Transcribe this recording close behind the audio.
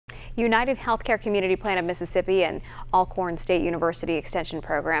United Healthcare Community Plan of Mississippi and Alcorn State University Extension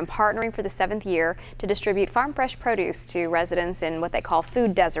Program partnering for the 7th year to distribute farm fresh produce to residents in what they call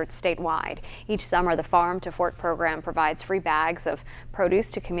food deserts statewide. Each summer, the Farm to Fork program provides free bags of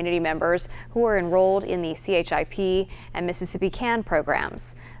produce to community members who are enrolled in the CHIP and Mississippi CAN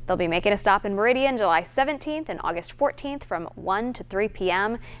programs. They'll be making a stop in Meridian July 17th and August 14th from 1 to 3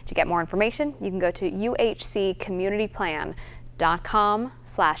 p.m. To get more information, you can go to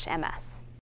uhccommunityplan.com/ms.